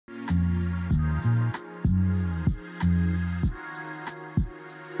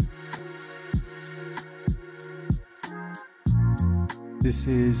This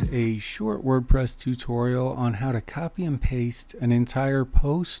is a short WordPress tutorial on how to copy and paste an entire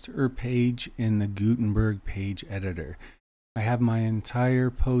post or page in the Gutenberg page editor. I have my entire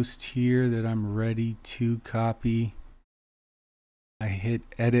post here that I'm ready to copy. I hit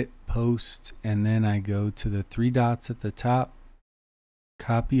edit post and then I go to the three dots at the top,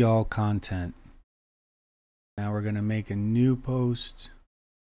 copy all content. Now we're going to make a new post.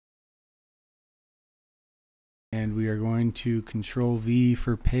 And we are going to Control V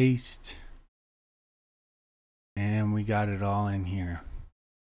for paste. And we got it all in here.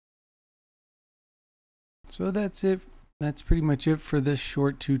 So that's it. That's pretty much it for this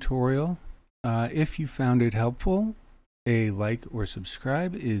short tutorial. If you found it helpful, a like or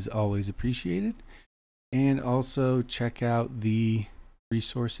subscribe is always appreciated. And also check out the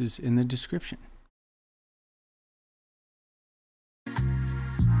resources in the description.